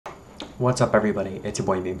What's up, everybody? It's your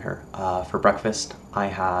boy Meme here. For breakfast, I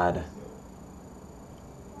had...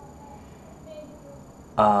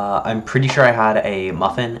 I'm pretty sure I had a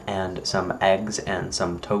muffin and some eggs and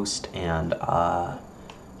some toast and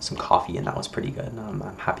some coffee, and that was pretty good.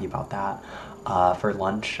 I'm happy about that. For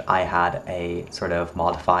lunch, I had a sort of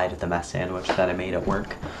modified the mess sandwich that I made at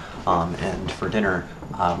work. And for dinner,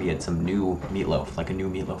 we had some new meatloaf, like a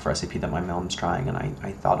new meatloaf recipe that my mom's trying, and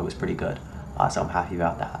I thought it was pretty good. So I'm happy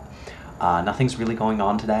about that. Nothing's really going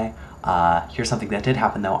on today. Here's something that did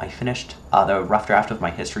happen though. I finished the rough draft of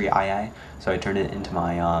my history IA, so I turned it into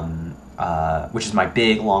my, which is my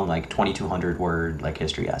big, long, like 2,200 word like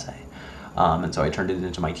history essay. And so I turned it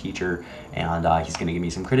into my teacher, and he's gonna give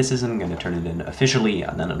me some criticism. I'm gonna turn it in officially,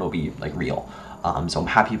 and then it'll be like real. So I'm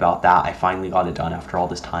happy about that. I finally got it done after all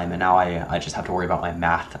this time, and now I just have to worry about my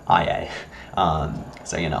math IA.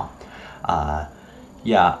 So you know,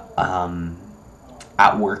 yeah.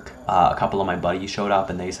 At work, a couple of my buddies showed up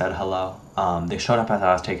and they said hello. They showed up as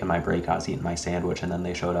I was taking my break. I was eating my sandwich, and then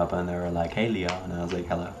they showed up and they were like, "Hey, Leo," and I was like,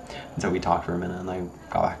 "Hello." And so we talked for a minute, and I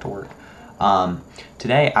got back to work.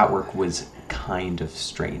 Today at work was kind of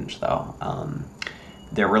strange though.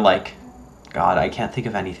 There were like, God, I can't think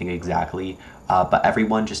of anything exactly, but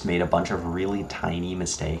everyone just made a bunch of really tiny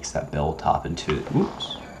mistakes that built up into,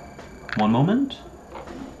 oops, one moment.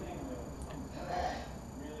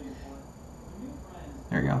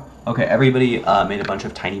 There you go. Okay, everybody made a bunch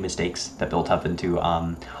of tiny mistakes that built up into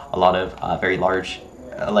a lot of very large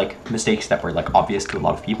like mistakes that were like obvious to a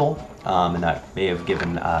lot of people, and that may have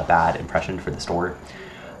given a bad impression for the store.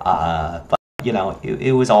 But you know,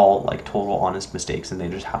 it was all like total honest mistakes, and they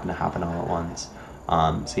just happened to happen all at once.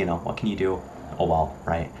 So you know, what can you do? Oh well,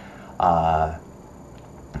 right?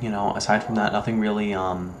 You know, aside from that, nothing really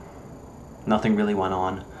went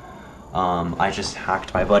on. I just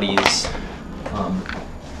hacked my buddy's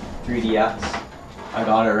 3DS. I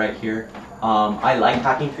got it right here. I like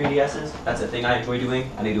hacking 3DSs. That's a thing I enjoy doing,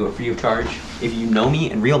 and I do it free of charge. If you know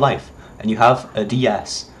me in real life and you have a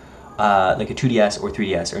DS, like a 2DS or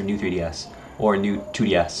 3DS or a new 3DS or a new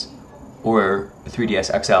 2DS or a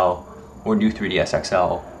 3DS XL or new 3DS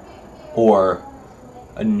XL or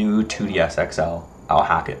a new 2DS XL, I'll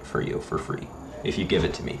hack it for you for free if you give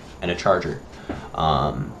it to me, and a charger.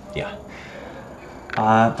 Yeah.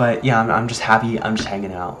 But yeah, I'm just happy. I'm just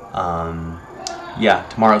hanging out. Yeah,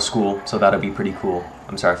 tomorrow's school, so that'll be pretty cool.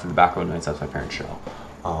 I'm sorry for the background noise. That's my parents' show.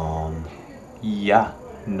 Yeah,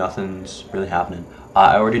 nothing's really happening.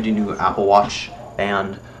 I ordered a new Apple Watch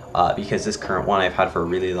band because this current one I've had for a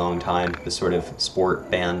really long time, this sort of sport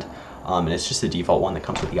band, and it's just the default one that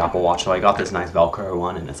comes with the Apple Watch. So I got this nice Velcro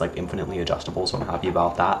one, and it's like infinitely adjustable, so I'm happy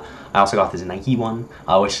about that. I also got this Nike one,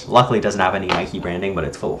 which luckily doesn't have any Nike branding, but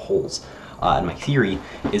it's full of holes. And my theory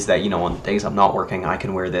is that, you know, on the days I'm not working, I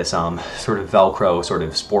can wear this sort of Velcro, sort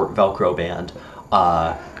of sport Velcro band.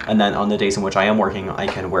 And then on the days in which I am working, I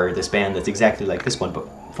can wear this band that's exactly like this one, but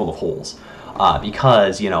full of holes.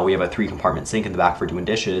 Because, you know, we have a 3-compartment sink in the back for doing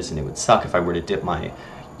dishes, and it would suck if I were to dip my,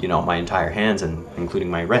 you know, my entire hands, and including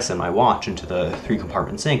my wrists and my watch, into the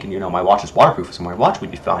 3-compartment sink. And, you know, my watch is waterproof, so my watch would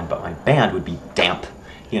be fine, but my band would be damp,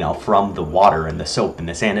 you know, from the water and the soap and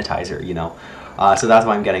the sanitizer, you know. So that's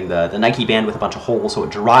why I'm getting the Nike band with a bunch of holes, so it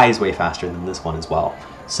dries way faster than this one as well.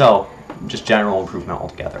 So just general improvement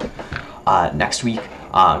altogether. Next week,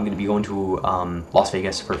 I'm going to be going to Las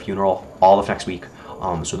Vegas for a funeral all of next week.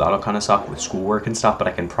 So that'll kind of suck with schoolwork and stuff, but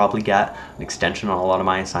I can probably get an extension on a lot of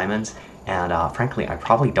my assignments. And frankly, I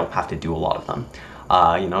probably don't have to do a lot of them.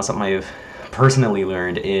 You know, something I've personally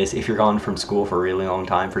learned is if you're gone from school for a really long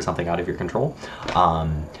time for something out of your control,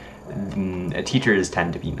 teachers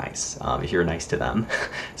tend to be nice if you're nice to them.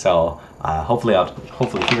 So hopefully,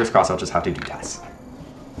 fingers crossed, I'll just have to do tests.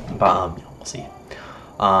 But you know, we'll see.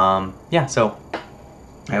 Yeah, so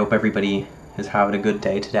I hope everybody is having a good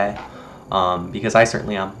day today, because I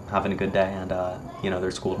certainly am having a good day, and you know,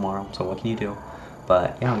 there's school tomorrow, so what can you do?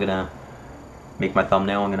 But yeah, I'm gonna make my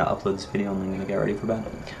thumbnail, I'm gonna upload this video, and I'm gonna get ready for bed.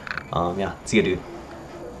 Yeah, see ya, dude.